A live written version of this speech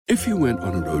If you went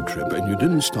on a road trip and you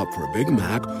didn't stop for a Big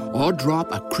Mac or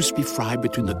drop a crispy fry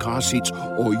between the car seats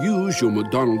or use your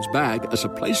McDonald's bag as a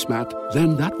placemat,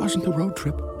 then that wasn't a road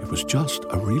trip. It was just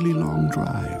a really long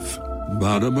drive.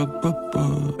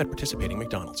 Ba-da-ba-ba-ba. At participating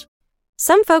McDonald's.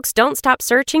 Some folks don't stop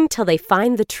searching till they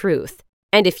find the truth.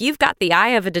 And if you've got the eye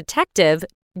of a detective,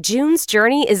 June's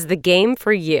Journey is the game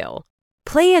for you.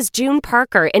 Play as June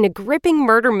Parker in a gripping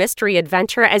murder mystery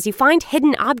adventure as you find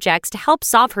hidden objects to help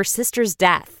solve her sister's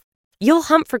death. You'll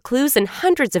hunt for clues in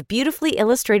hundreds of beautifully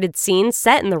illustrated scenes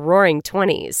set in the Roaring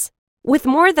 '20s. With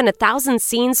more than 1,000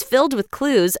 scenes filled with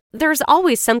clues, there's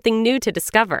always something new to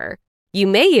discover. You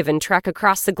may even trek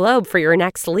across the globe for your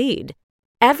next lead.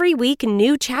 Every week,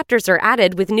 new chapters are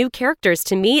added with new characters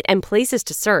to meet and places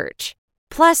to search.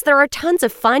 Plus, there are tons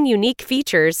of fun, unique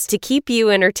features to keep you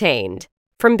entertained.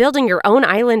 From building your own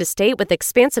island estate with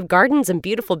expansive gardens and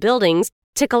beautiful buildings,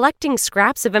 to collecting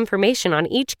scraps of information on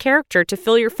each character to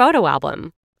fill your photo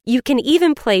album. You can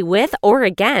even play with or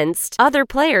against other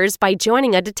players by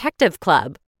joining a detective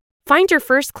club. Find your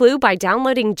first clue by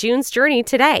downloading June's Journey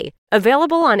today.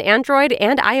 Available on Android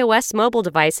and iOS mobile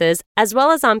devices, as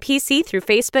well as on PC through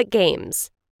Facebook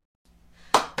Games.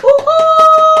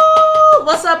 Woohoo!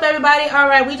 What's up, everybody? All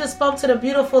right, we just spoke to the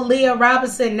beautiful Leah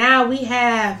Robinson. Now we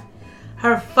have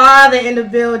her father in the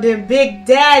building, Big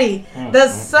Daddy, the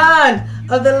son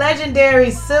of the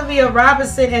legendary Sylvia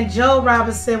Robinson and Joe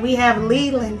Robinson. We have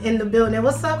Leland in the building.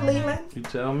 What's up, Leland? You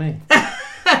tell me.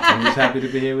 I'm just happy to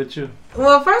be here with you.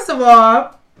 Well, first of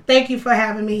all, thank you for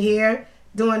having me here,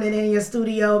 doing it in your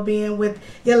studio, being with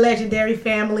your legendary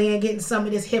family and getting some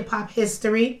of this hip-hop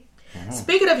history.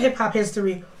 Speaking of hip-hop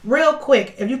history, real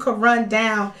quick, if you could run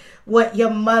down what your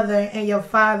mother and your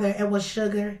father and what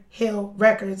Sugar Hill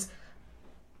Records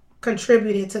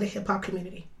contributed to the hip-hop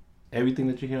community. Everything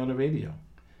that you hear on the radio.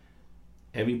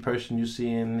 Every person you see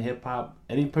in hip-hop,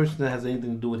 any person that has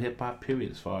anything to do with hip-hop,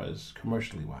 period, as far as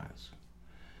commercially wise.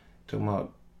 Talking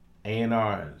about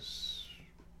A&Rs,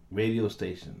 radio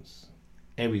stations,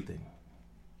 everything.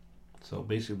 So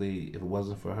basically, if it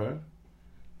wasn't for her,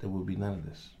 there would be none of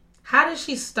this. How did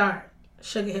she start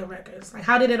Sugar Hill Records? Like,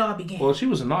 how did it all begin? Well, she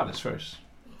was an artist first.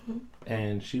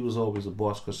 And she was always a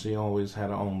boss because she always had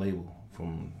her own label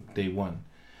from day one.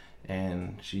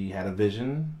 And she had a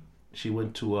vision. She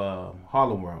went to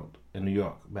Harlem World in New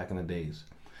York back in the days.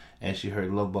 And she heard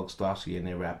Lovebug Starsky and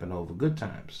they rapping over Good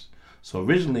Times. So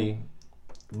originally,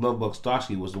 Lovebug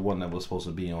Starsky was the one that was supposed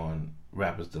to be on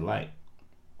Rapper's Delight.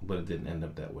 But it didn't end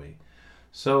up that way.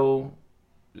 So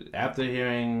after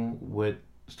hearing what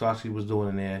Starsky was doing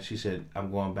in there, she said,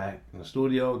 I'm going back in the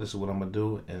studio. This is what I'm going to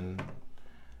do. And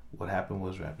what happened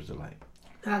was Rapper's Delight.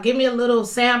 Now, give me a little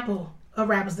sample of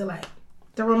Rapper's Delight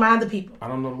to remind the people. I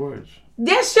don't know the words.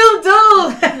 Yes, you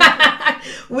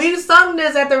do. We sung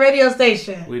this at the radio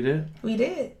station. We did? We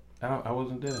did. I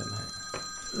wasn't there that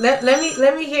night.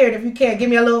 Let me hear it if you can. Give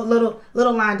me a little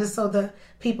line just so the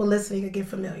people listening can get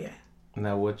familiar.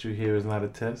 Now, what you hear is not a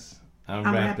test. I'm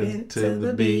rapping to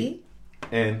the beat.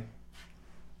 And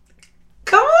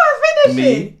come on, finish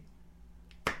it.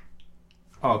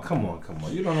 Oh, come on.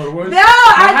 You don't know the words? No,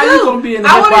 I do. How you going to be in the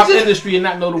hip-hop industry and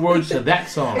not know the words to that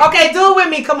song? Okay, do it with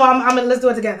me. Come on. Let's do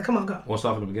it together. Come on, go. Want to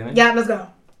start from the beginning? Yeah, let's go.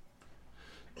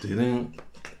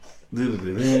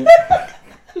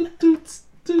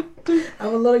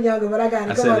 I'm a little younger, but I got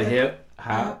it. I said the hip,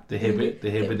 hop, the hip it,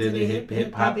 the hip it, the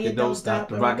hip hop, you don't stop,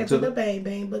 the rocket to the bang,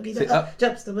 bang, boogie to up,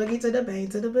 jumps the boogie to the bang,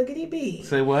 to the boogity beat.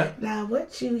 Say what? Now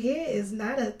what you hear is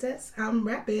not a test. I'm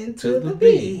rapping to the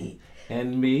beat.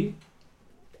 And me.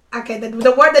 Okay, the names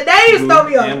throw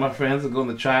me off. And my friends are going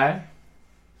to try.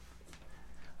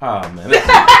 Oh man,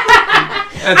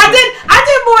 I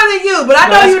did more than you, but I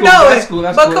know you know it.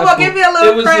 But come on, give me a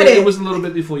little credit. It was a little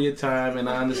bit before your time, and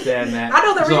I understand that. I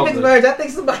know the remix version. I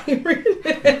think somebody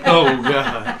remixed it. Oh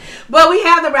God! But we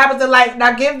have the Rappers Delight.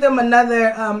 Now give them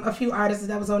another a few artists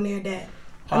that was on there that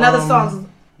another songs.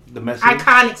 The Message.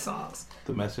 Iconic songs.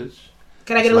 The Message.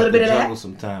 Can I get a little bit of that? Jungle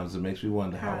sometimes it makes me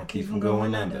wonder how I keep from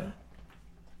going under.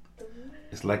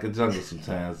 It's like a jungle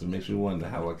sometimes. It makes me wonder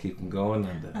how I keep from going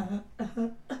under.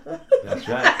 That's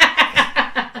right.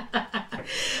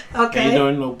 Okay. And you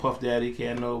don't know Puff Daddy,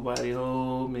 can't nobody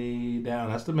hold me down.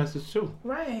 That's the message too.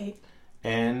 Right.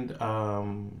 And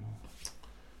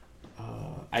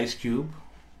Ice Cube.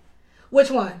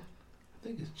 Which one? I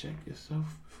think it's Check Yourself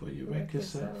Before You Wreck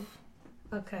Yourself.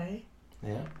 Okay.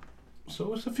 Yeah.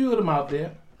 So it's a few of them out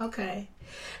there. Okay.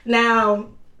 Now,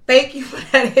 thank you for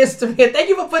that history. And thank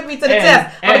you for putting me to the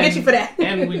test. I'm going to get you for that.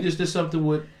 And we just did something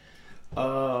with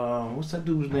What's that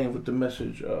dude's name with the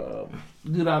message?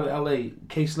 Dude out of L.A.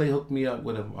 K. Slay hooked me up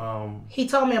with him. He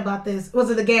told me about this. Was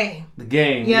it The Game? The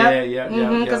Game, yep.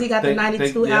 yeah. Because he got the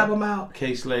 92 album out.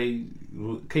 K. Slay's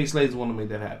the one that made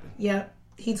that happen. Yep.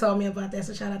 He told me about that.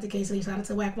 So shout out to K. Slay, shout out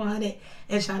to Whack 100,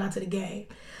 and shout out to The Game.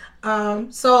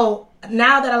 So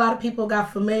now that a lot of people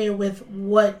got familiar with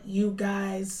what you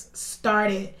guys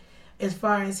started as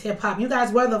far as hip hop, you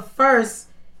guys were the first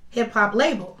hip hop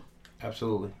label.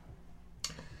 Absolutely.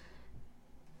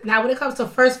 Now, when it comes to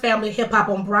First Family Hip Hop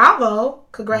on Bravo,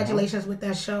 congratulations with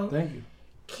that show. Thank you.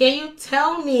 Can you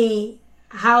tell me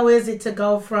how is it to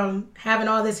go from having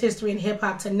all this history in hip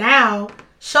hop to now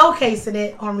showcasing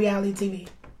it on reality TV?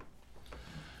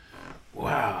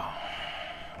 Wow.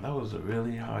 That was a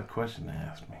really hard question to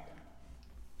ask me.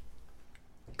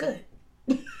 Good.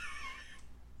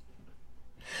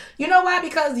 You know why?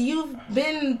 Because you've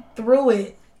been through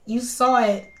it. You saw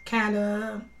it kind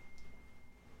of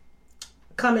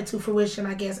coming to fruition,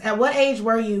 I guess. At what age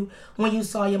were you when you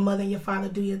saw your mother and your father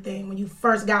do your thing? When you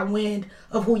first got wind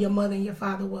of who your mother and your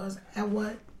father was? At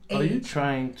what age? Are you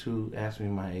trying to ask me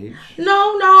my age?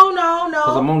 No.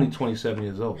 Because I'm only 27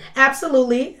 years old.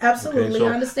 Absolutely. Okay, so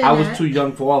I understand I that. was too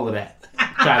young for all of that.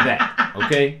 Try that,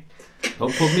 okay?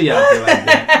 Don't put me out there like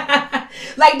that.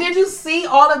 Like, did you see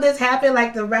all of this happen?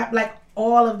 Like the rap, like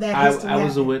all of that history I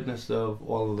was a happened? Witness of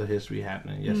all of the history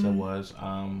happening. Yes, I was.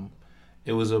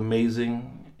 It was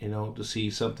amazing, to see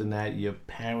something that your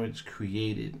parents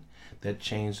created that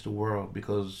changed the world.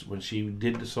 Because when she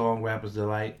did the song Rapper's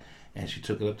Delight and she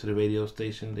took it up to the radio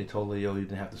station, they told her, yo, you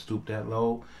didn't have to stoop that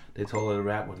low. They told her the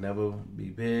rap would never be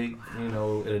big,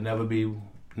 it'd never be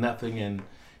nothing. And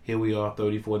here we are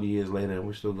 30, 40 years later and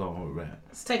we're still going with rap.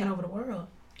 It's taking over the world.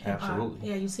 Absolutely.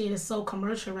 Yeah, you see it is so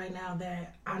commercial right now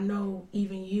that I know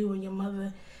even you and your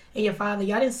mother and your father,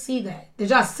 y'all didn't see that. Did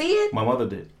y'all see it? My mother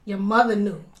did. Your mother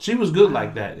knew. She was good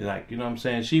like that. Like, you know what I'm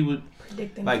saying? She would,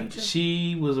 predicting like, the future.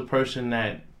 she was a person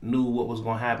that knew what was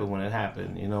going to happen when it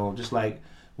happened. Just like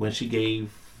when she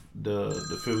gave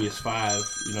the Furious Five,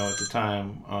 at the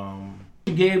time,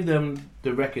 she gave them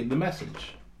the record, the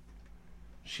message.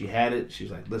 She had it. She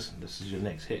was like, listen, this is your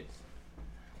next hit.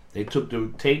 They took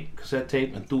the cassette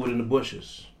tape, and threw it in the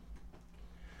bushes.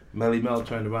 Melly Mel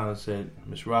turned around and said,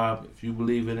 Miss Rob, if you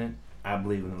believe in it, I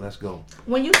believe in it. Let's go.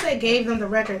 When you say gave them the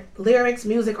record, lyrics,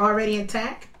 music already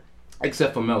intact?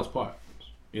 Except for Mel's part.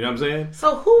 You know what I'm saying?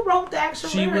 So who wrote the actual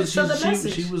lyrics to the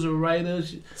message? She was a writer.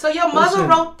 So your mother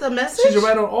wrote the message? She's a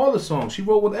writer on all the songs. She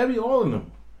wrote with all of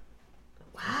them.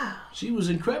 Wow. She was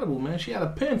incredible, man. She had a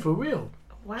pen for real.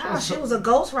 Wow, she was a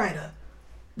ghostwriter.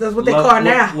 That's what they call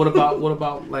now. What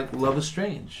about like Love Is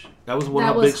Strange? That was one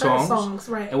of her big songs.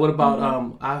 Right. And what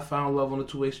about I Found Love on a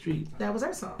Two-Way Street? That was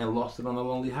her song. And Lost It on a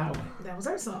Lonely Highway. That was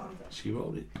her song. She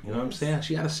wrote it. You know what I'm saying?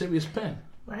 She had a serious pen.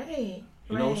 Right.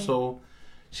 So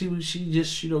she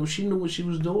just she knew what she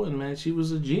was doing, man. She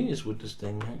was a genius with this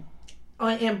thing,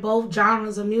 man. In both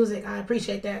genres of music, I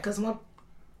appreciate that because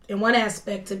in one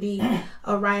aspect, to be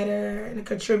a writer and a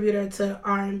contributor to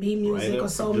R&B music or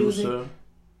soul music.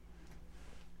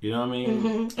 You know what I mean?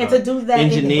 Mm-hmm. And to do that,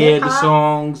 engineered the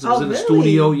songs. It was in the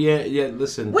studio. Yeah.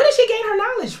 Listen. Where did she gain her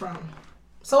knowledge from?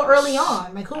 So early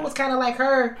on, like who was kind of like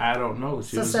her? I don't know.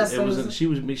 She had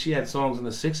songs in the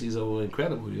 '60s that were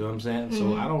incredible. You know what I'm saying? Mm-hmm.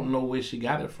 So I don't know where she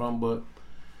got it from, but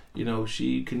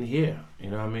she can hear. You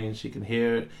know what I mean? She can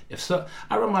hear.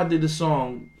 I remember I did this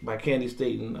song by Candy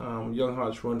Staten, "Young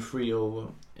Hearts Run Free" over,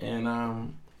 and I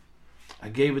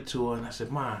gave it to her, and I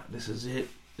said, "Ma, this is it.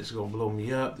 This is gonna blow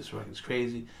me up. This record's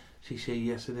crazy." She said,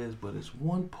 "Yes, it is, but it's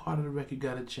one part of the record you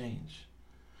gotta change."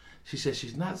 She said,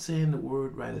 "She's not saying the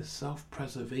word right. It's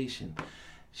self-preservation.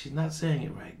 She's not saying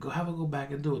it right. Have her go back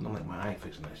and do it." And I'm like, "I ain't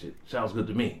fixing that shit. Sounds good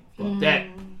to me. Fuck that."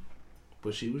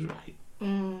 But she was right.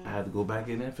 I had to go back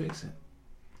in there and fix it.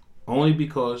 Only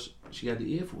because she had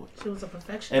the ear for it. She was a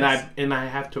perfectionist. And I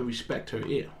have to respect her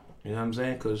ear. You know what I'm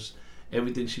saying? Because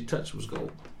everything she touched was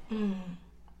gold.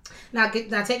 Now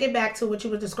take it back to what you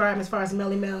were describing as far as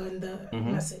Melly Mel and the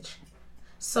message.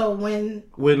 So when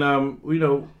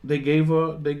they gave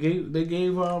the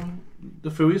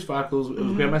Furious Five, because it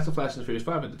was Grandmaster Flash and the Furious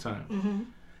Five at the time,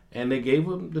 and they gave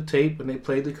them the tape and they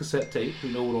played the cassette tape,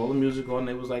 with all the music on.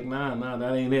 They was like, nah,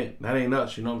 that ain't it, that ain't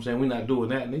us. You know what I'm saying? We're not doing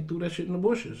that, and they threw that shit in the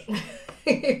bushes.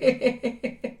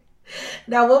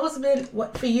 Now,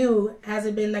 what for you has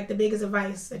it been like the biggest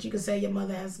advice that you could say your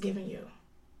mother has given you?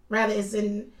 Rather, it's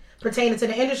pertaining to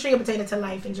the industry or pertaining to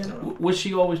life in general? What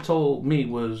she always told me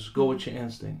was go with your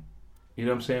instinct. You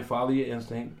know what I'm saying? Follow your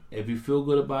instinct. If you feel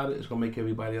good about it, it's going to make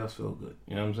everybody else feel good.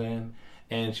 You know what I'm saying?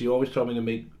 And she always told me to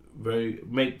make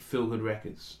feel-good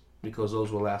records because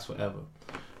those will last forever.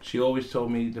 she always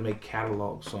told me to make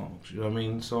catalog songs. You know what I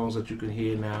mean? Songs that you can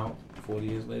hear now, 40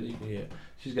 years later, you can hear.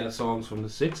 She's got songs from the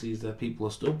 60s that people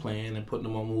are still playing and putting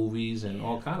them on movies and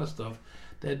all kind of stuff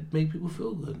that make people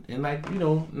feel good. And like, you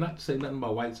know, not to say nothing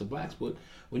about whites or blacks, but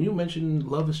when you mention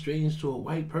Love is Strange to a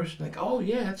white person, like, oh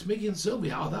yeah, that's Mickey and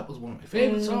Sylvia. Oh, that was one of my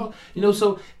favorite songs. You know,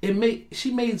 so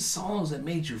she made songs that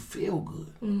made you feel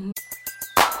good.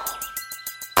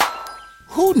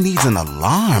 Who needs an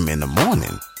alarm in the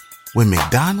morning when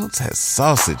McDonald's has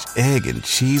sausage, egg, and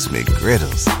cheese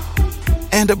McGriddles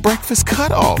and a breakfast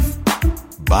cutoff?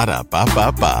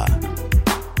 Ba-da-ba-ba-ba.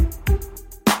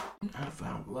 I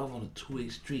found love on a two-way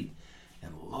street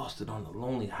and lost it on the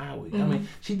lonely highway. I mean,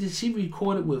 she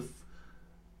recorded with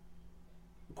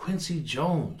Quincy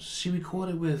Jones. She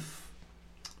recorded with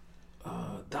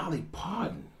Dolly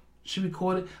Parton. She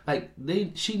recorded my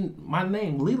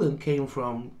name Leland came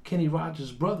from Kenny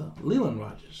Rogers' brother, Leland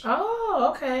Rogers.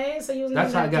 Oh, okay. So you was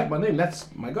that's how I got my name.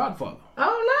 That's my godfather.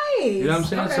 Oh, nice. You know what I'm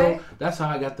saying? Okay. So that's how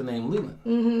I got the name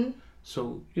Leland.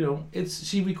 So, you know,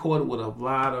 she recorded with a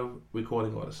lot of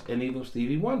recording artists. And even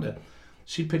Stevie Wonder.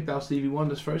 She picked out Stevie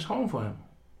Wonder's first home for him.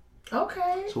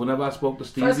 Okay. So whenever I spoke to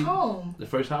Stevie... First home? The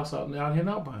first house out here in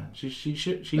Alpine. She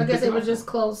I guess they were just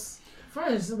close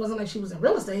friends. It wasn't like she was in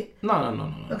real estate.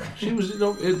 No. Okay. She was, you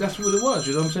know, that's what it was.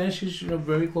 You know what I'm saying? She's, you know,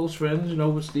 very close friends, you know,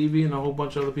 with Stevie and a whole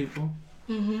bunch of other people.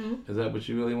 Is that what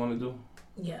you really want to do?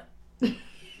 Yeah.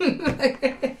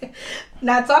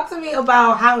 Now talk to me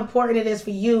about how important it is for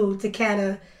you to kind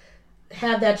of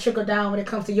have that trickle down when it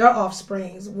comes to your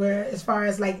offsprings, where as far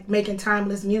as like making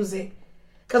timeless music,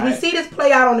 because we see this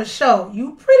play out on the show.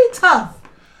 You pretty tough.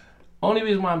 Only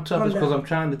reason why I'm tough is because I'm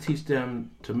trying to teach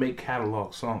them to make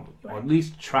catalog songs, or at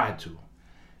least try to.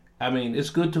 I mean,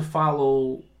 it's good to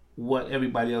follow what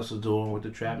everybody else is doing with the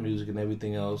trap music and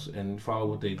everything else, and follow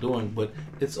what they're doing, but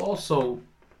it's also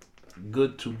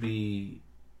good to be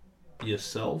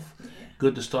yourself.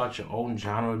 Good to start your own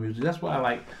genre of music. That's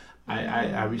why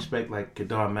I respect like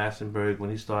Kedar Massenberg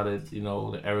when he started, you know,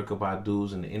 the Erykah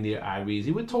Badu's and the India Iries.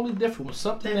 He was totally different with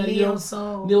something that Neo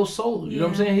Soul. Neo Soul. You know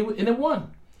what I'm saying? And it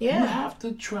won. Yeah. You have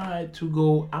to try to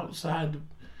go outside,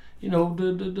 you know,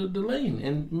 the lane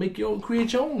and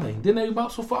create your own lane. Then everybody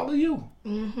else will follow you.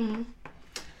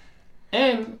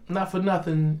 And not for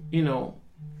nothing, you know,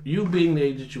 you being the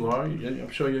age that you are, I'm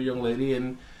sure you're a young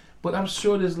lady, but I'm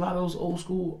sure there's a lot of those old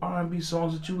school R&B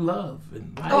songs that you love.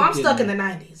 I'm stuck in the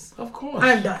 90s. Of course.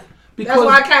 I'm done. That's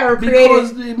why I kind of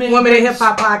created Women in Hip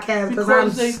Hop podcast, because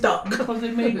I'm stuck. Because they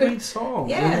made great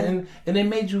songs. Yeah. And they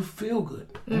made you feel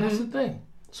good. And that's the thing.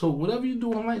 So whatever you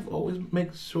do in life, always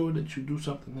make sure that you do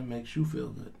something that makes you feel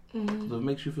good. Because if it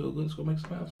makes you feel good, it's going to make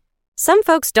someone else. Some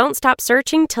folks don't stop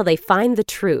searching till they find the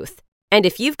truth. And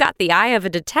if you've got the eye of a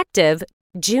detective,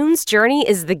 June's Journey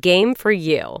is the game for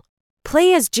you.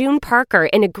 Play as June Parker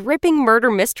in a gripping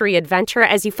murder mystery adventure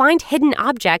as you find hidden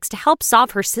objects to help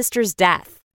solve her sister's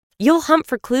death. You'll hunt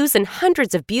for clues in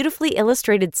hundreds of beautifully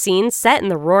illustrated scenes set in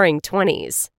the roaring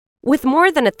 20s. With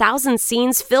more than 1,000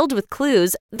 scenes filled with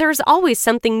clues, there's always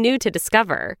something new to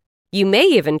discover. You may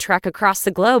even trek across the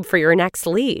globe for your next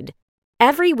lead.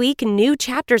 Every week, new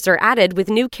chapters are added with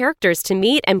new characters to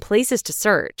meet and places to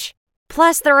search.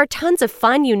 Plus, there are tons of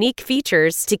fun, unique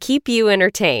features to keep you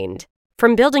entertained.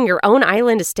 From building your own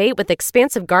island estate with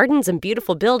expansive gardens and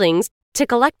beautiful buildings, to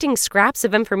collecting scraps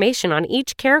of information on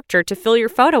each character to fill your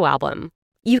photo album.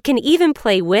 You can even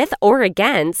play with or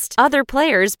against other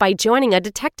players by joining a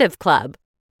detective club.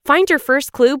 Find your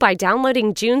first clue by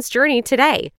downloading June's Journey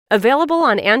today. Available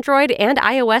on Android and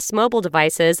iOS mobile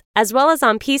devices, as well as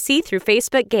on PC through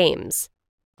Facebook Games.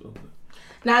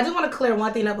 Now, I do want to clear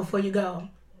one thing up before you go.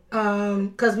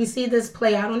 Because we see this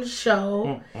play out on the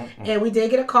show, and we did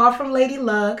get a call from Lady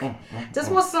Luck.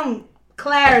 Just want some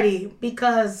clarity,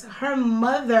 because her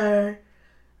mother,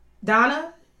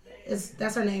 Donna,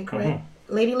 that's her name, correct?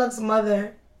 Lady Luck's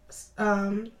mother,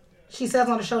 she says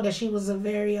on the show that she was a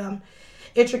very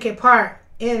intricate part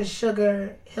in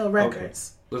Sugar Hill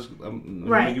Records. Okay. Let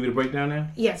me give you the breakdown now?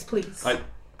 Yes, please. I'm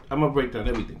going to break down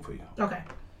everything for you.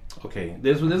 Okay.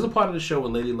 There's a part of the show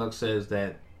where Lady Luck says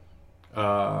that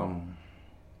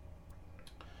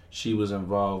she was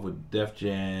involved with Def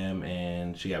Jam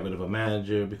and she got rid of her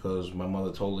manager because my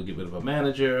mother told her to get rid of her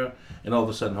manager, and all of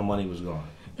a sudden her money was gone.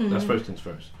 That's first things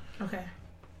first. Okay.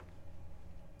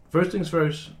 First things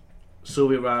first,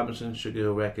 Sylvia Robinson, Sugar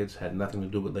Hill Records had nothing to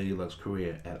do with Lady Luck's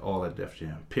career at all at Def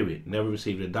Jam. Period. Never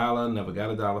received $1, never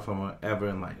got $1 from her ever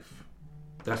in life.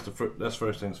 That's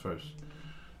first things first.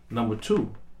 Number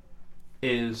two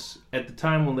is, at the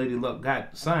time when Lady Luck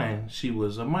got signed, she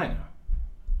was a minor.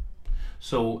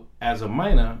 So as a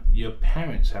minor, your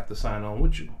parents have to sign on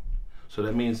with you. So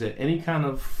that means that any kind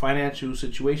of financial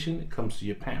situation, it comes to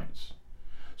your parents.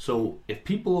 So if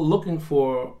people are looking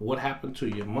for what happened to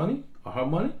your money or her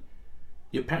money,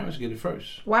 your parents get it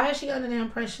first. Why is she under the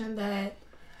impression that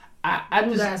I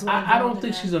don't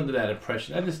think she's under that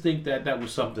impression. I just think that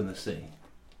was something to say.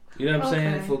 You know what I'm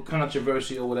saying? For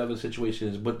controversy or whatever the situation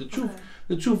is. But the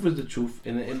truth is the truth.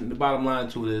 And the bottom line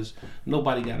to it is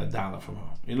nobody got $1 from her.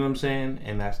 You know what I'm saying?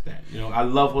 And that's that. You know, I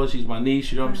love her. She's my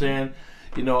niece. You know what I'm saying?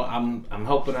 You know, I'm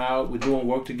helping her out. We're doing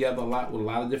work together a lot with a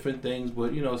lot of different things.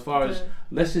 But, you know, as far as,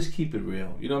 let's just keep it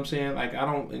real. You know what I'm saying? Like,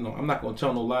 I'm not going to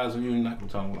tell no lies on you. You're not going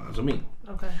to tell no lies on me.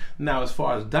 Okay. Now, as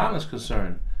far as Donna's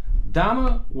concerned,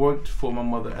 Donna worked for my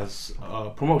mother as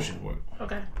promotion work.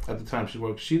 Okay. At the time she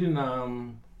worked. She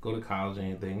didn't go to college or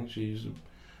anything. She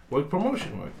worked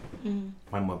promotion work. Mm-hmm.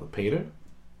 My mother paid her.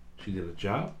 She did a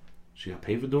job. She got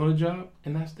paid for doing a job,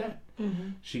 and that's that. Mm-hmm.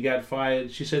 She got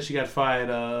fired. She said she got fired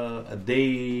a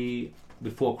day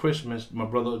before Christmas. My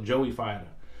brother Joey fired her.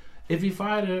 If he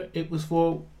fired her, it was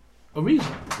a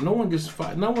reason. No one gets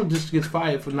fired. No one just gets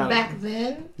fired for not. Back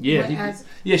then. Yeah,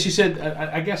 she said.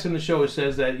 I guess in the show it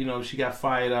says that she got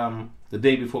fired the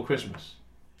day before Christmas.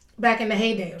 Back in the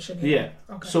heyday of Chanel. Yeah.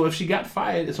 Okay. So if she got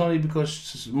fired, it's only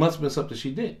because it must have been something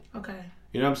she did. Okay.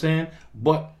 You know what I'm saying?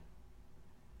 But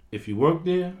if you worked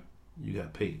there, you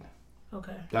got paid.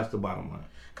 Okay. That's the bottom line.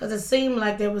 Because it seemed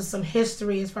like there was some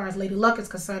history as far as Lady Luck is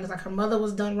concerned. It's like her mother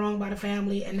was done wrong by the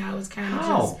family, and now it's kind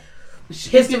of just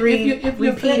history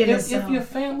repeating itself. If your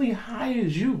family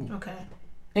hires you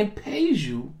and pays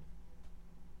you,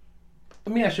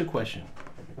 let me ask you a question.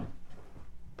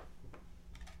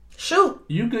 Shoot.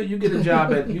 You get a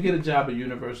job at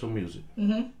Universal Music.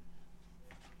 Mm-hmm.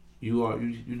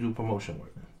 You do promotion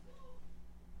work.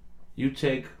 You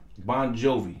take Bon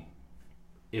Jovi,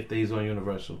 if he's on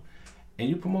Universal, and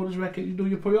you promote his record. You do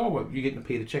your PR work. You're getting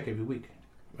paid a check every week,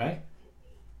 right?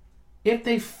 If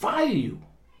they fire you,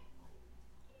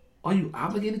 are you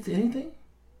obligated to anything?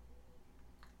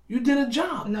 You did a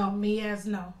job. No,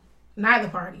 neither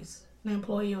parties, the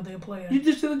employee or the employer. You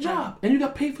just did a job, and you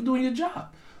got paid for doing your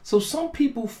job. So some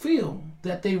people feel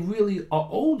that they really are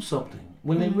owed something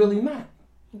when they really not.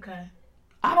 Okay.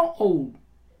 I don't owe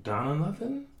Donna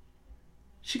nothing.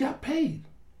 She got paid.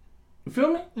 You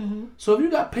feel me? Mm-hmm. So if you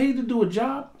got paid to do a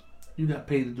job, you got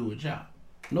paid to do a job.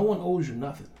 No one owes you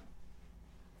nothing.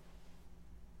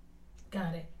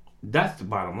 Got it. That's the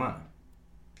bottom line.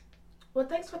 Well,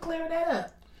 thanks for clearing that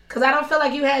up. Because I don't feel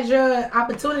like you had your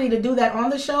opportunity to do that on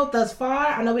the show thus far.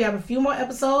 I know we have a few more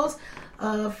episodes.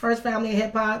 First Family and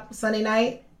Hip Hop, Sunday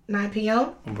night, 9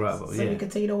 p.m. On Bravo, so we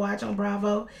continue to watch on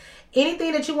Bravo.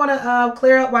 Anything that you want to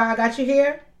clear up while I got you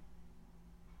here?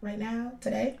 Right now,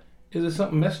 today? Is there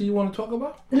something messy you want to talk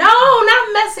about? No,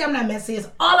 not messy. I'm not messy. It's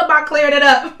all about clearing it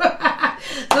up.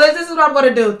 So this is what I'm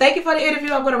going to do. Thank you for the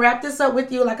interview. I'm going to wrap this up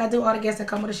with you like I do all the guests that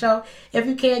come on the show. If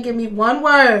you can, give me one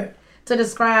word to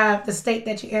describe the state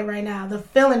that you're in right now, the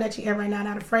feeling that you're in right now,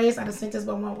 not a phrase, not a sentence,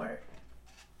 but one word.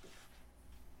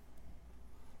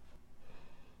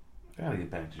 I gotta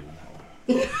get back to you on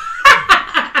that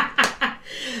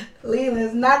one. Leland,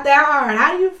 it's not that hard.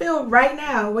 How do you feel right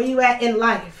now? Where you at in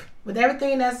life? With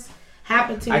everything that's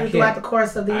happened to you throughout the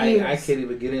course of the years. I can't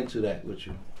even get into that with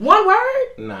you. One word?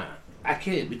 Nah, I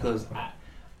can't because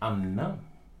I'm numb.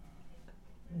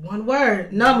 One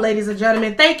word. Numb, ladies and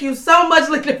gentlemen. Thank you so much,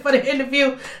 Leland, for the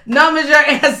interview. Numb is your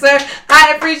answer.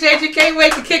 I appreciate you. Can't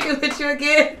wait to kick it with you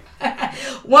again.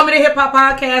 Woman in Hip Hop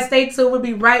Podcast. Stay tuned. We'll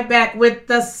be right back with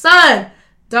the son,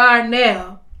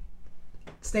 Darnell.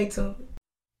 Stay tuned.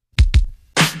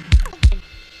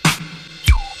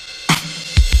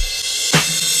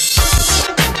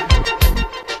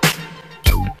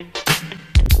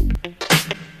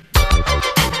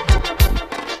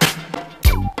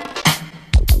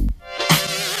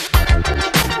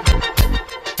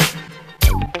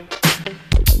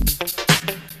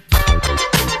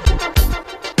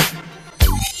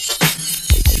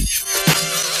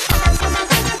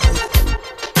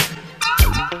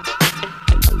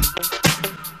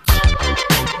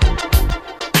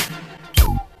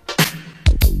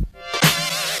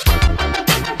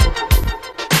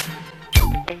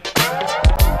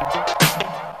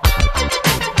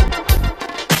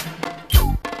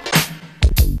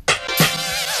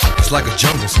 It's like a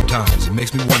jungle sometimes, it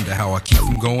makes me wonder how I keep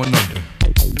from going under.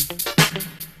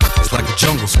 It's like a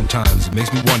jungle sometimes, it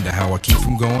makes me wonder how I keep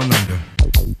from going under.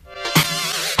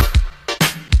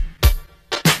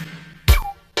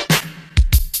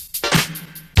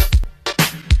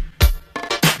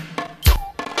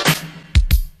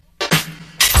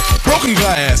 Broken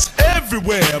glass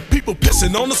everywhere. People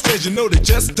pissing on the stage, you know they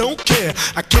just don't care.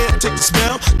 I can't take the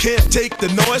smell, can't take the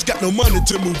noise. Got no money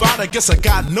to move out, I guess I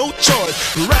got no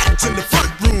choice. Rats in the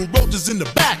front room, roaches in the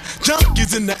back,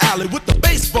 junkies in the alley with the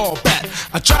baseball bat.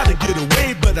 I tried to get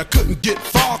away, but I couldn't get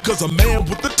far, cause a man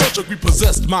with a tow truck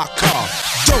repossessed my car.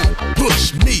 Don't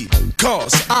push me,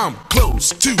 cause I'm close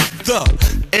to the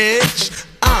edge.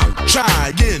 I'm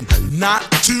trying not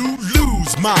to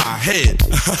lose my head.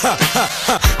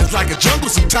 It's like a jungle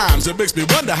sometimes. It makes me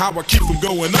wonder how I keep from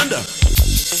going under.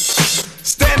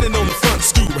 Standing on the front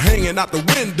stoop, hanging out the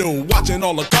window, watching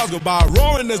all the cars go by,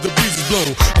 roaring as the breezes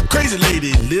blow. A crazy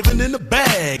lady living in a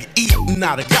bag, eating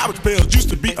out of garbage pails. Used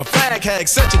to be a fag hag,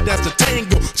 such a dance to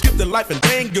tango. Skip the life and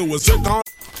tango, a zircon.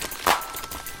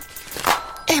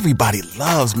 Everybody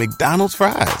loves McDonald's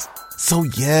fries. So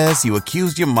yes, you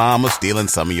accused your mom of stealing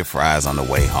some of your fries on the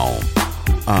way home.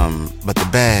 But the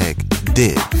bag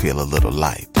did feel a little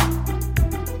light.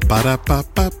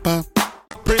 Ba-da-ba-ba-ba.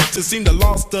 Princess seemed to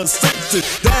lost her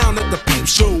senses. Down at the peep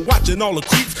show, watching all the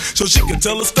creeps, so she could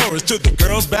tell her stories to the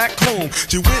girls back home.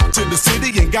 She went to the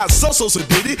city and got so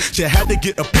diddy. She had to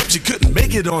get a pimp, she couldn't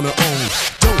make it on her own.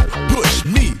 Don't push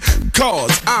me,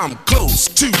 cause I'm close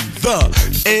to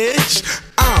the edge.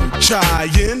 I'm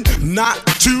trying not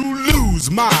to lose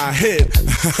my head.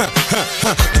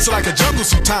 It's like a jungle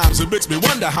sometimes. It makes me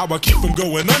wonder how I keep from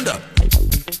going under.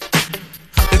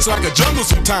 It's like a jungle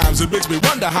sometimes. It makes me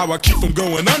wonder how I keep from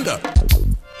going under.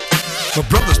 My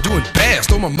brother's doing bad,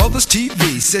 stole my mother's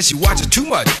TV. Says she watches too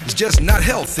much, it's just not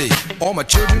healthy. All my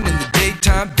children in the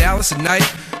daytime, Dallas at night.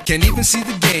 Can't even see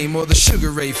the game or the Sugar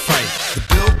Ray fight. The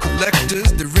bill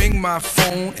collectors, they ring my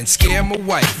phone and scare my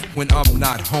wife when I'm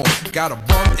not home. Got a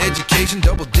bum education,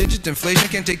 double-digit inflation.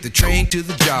 Can't take the train to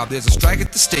the job, there's a strike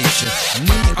at the station.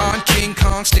 Neon King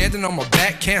Kong standing on my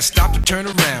back, can't stop to turn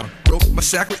around. Broke my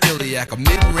sacroiliac, a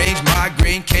mid-range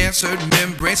migraine, cancer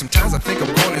membrane. Sometimes I think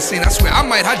I'm going insane, I swear I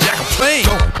might hijack a plane.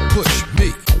 Don't push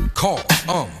me, cause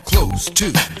I'm close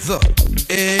to the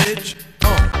edge.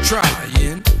 I'm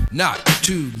trying not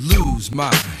to lose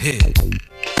my head.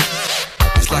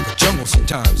 It's like a jungle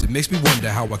sometimes. It makes me wonder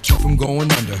how I keep from going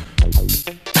under.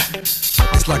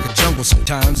 It's like a jungle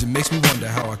sometimes. It makes me wonder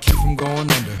how I keep from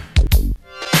going under.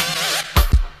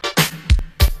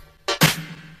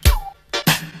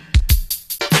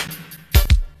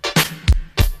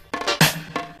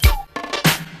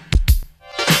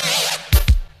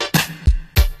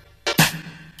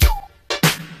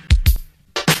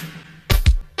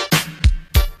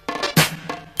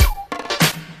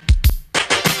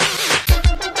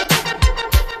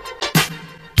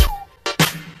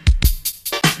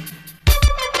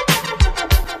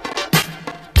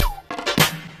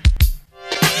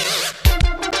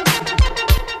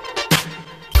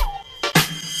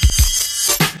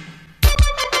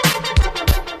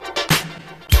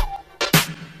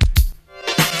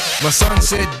 My son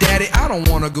said, Daddy, I don't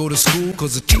wanna go to school,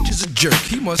 cause the teacher's a jerk.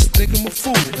 He must think I'm a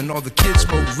fool, and all the kids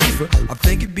smoke reefer. I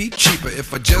think it'd be cheaper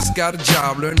if I just got a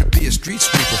job, learn to be a street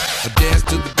sweeper. I dance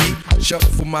to the beat,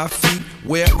 shuffle my feet,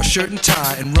 wear a shirt and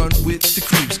tie, and run with the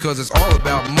creeps. Cause it's all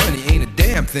about money, ain't a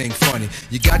damn thing funny.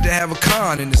 You got to have a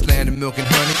con in this land of milk and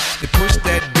honey. They pushed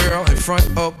that girl in front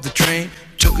of the train,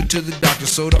 took her to the doctor,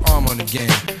 sewed her arm on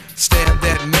again. Stabbed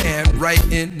that man right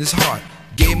in his heart,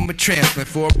 gave him a transplant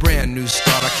for a brand new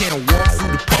start. I can't walk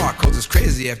through the park cause it's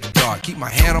crazy after dark. Keep my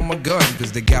hand on my gun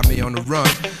cause they got me on the run.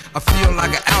 I feel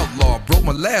like an outlaw, broke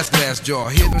my last glass jaw.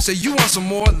 Hear them say, you want some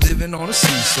more? Living on a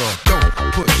seesaw.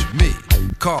 Don't push me,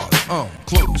 cause I'm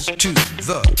close to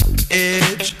the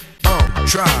edge. I'm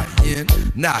trying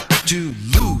not to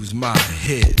lose my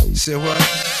head. Say what?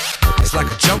 It's like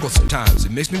a jungle sometimes.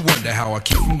 It makes me wonder how I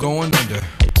keep from going under.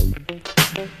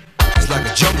 It's like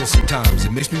a jungle sometimes.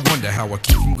 It makes me wonder how I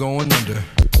keep from going under.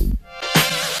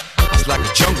 It's like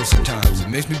a jungle sometimes. It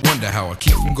makes me wonder how I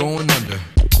keep from going under.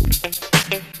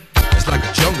 It's like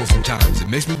a jungle sometimes. It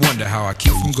makes me wonder how I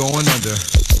keep from going under.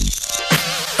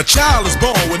 A child is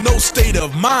born with no state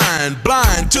of mind,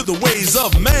 blind to the ways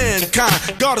of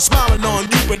mankind. God is smiling on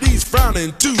you, but he's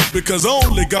frowning too, because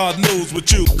only God knows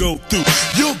what you'll go through.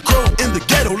 You'll grow in the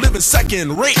ghetto, living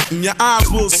second rate, and your eyes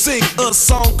will sing a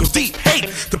song of deep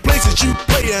hate. The places you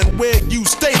play and where you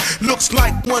stay looks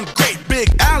like one great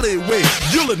big alleyway.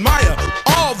 You'll admire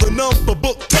all the number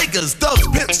book takers, thugs,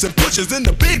 pimps, and pushers, and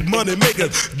the big money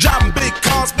makers, driving big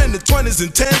cars, spending 20s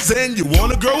and 10s, and you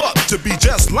wanna grow up to be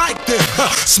just like them.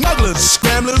 Smugglers,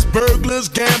 scramblers, burglars,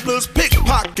 gamblers,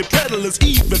 pickpocket peddlers,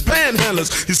 even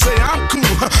panhandlers. You say I'm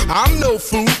cool, I'm no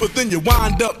fool, but then you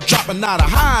wind up dropping out of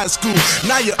high school.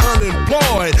 Now you're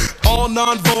unemployed, all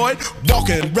non-void,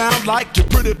 walking around like your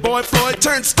pretty boy Floyd.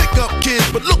 Turned stick-up kid,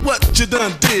 but look what you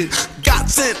done did.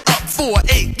 sent up for an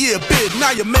 8-year bid.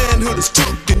 Now your manhood is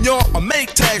took and you're a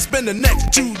make tag. Spend the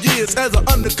next 2 years as an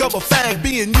undercover fag,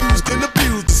 being used and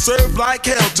abused to serve like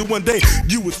hell. Till one day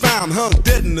you was found hung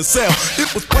dead in a cell.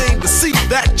 It was plain to see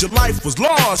that your life was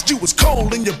lost. You was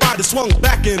cold and your body swung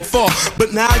back and forth.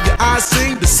 But now your eyes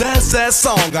sing the sad, sad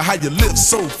song of how you live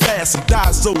so fast and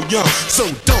die so young. So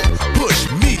don't push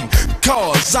me,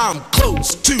 cause I'm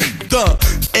close to the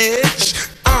edge.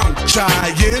 I'm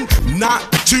trying not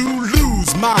to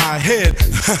lose my head.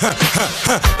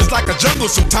 It's like a jungle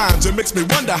sometimes. It makes me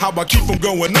wonder how I keep from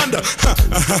going under.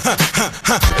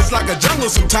 It's like a jungle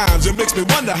sometimes. It makes me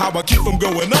wonder how I keep from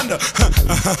going under.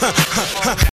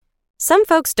 Some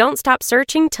folks don't stop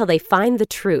searching till they find the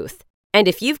truth. And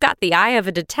if you've got the eye of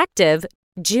a detective,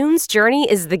 June's Journey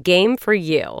is the game for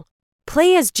you.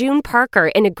 Play as June Parker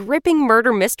in a gripping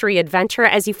murder mystery adventure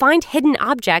as you find hidden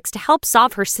objects to help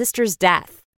solve her sister's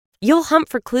death. You'll hunt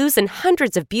for clues in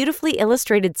hundreds of beautifully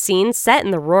illustrated scenes set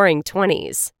in the Roaring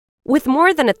 '20s. With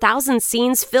more than 1,000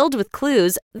 scenes filled with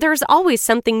clues, there's always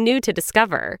something new to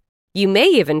discover. You may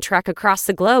even trek across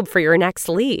the globe for your next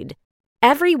lead.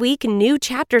 Every week, new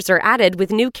chapters are added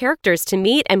with new characters to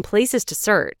meet and places to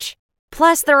search.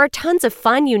 Plus, there are tons of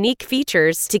fun, unique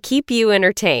features to keep you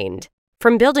entertained.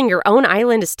 From building your own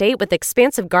island estate with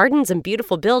expansive gardens and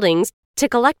beautiful buildings, to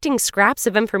collecting scraps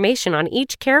of information on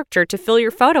each character to fill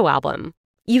your photo album.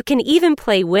 You can even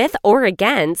play with or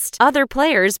against other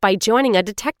players by joining a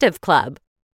detective club.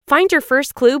 Find your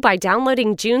first clue by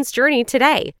downloading June's Journey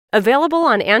today. Available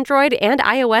on Android and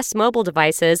iOS mobile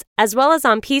devices, as well as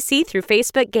on PC through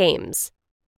Facebook Games.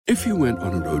 If you went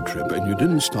on a road trip and you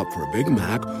didn't stop for a Big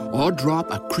Mac or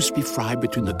drop a crispy fry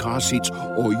between the car seats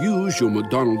or use your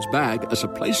McDonald's bag as a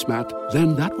placemat,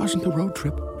 then that wasn't a road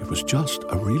trip. It was just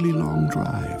a really long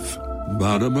drive.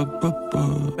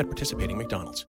 Ba-da-ba-ba-ba. At participating McDonald's.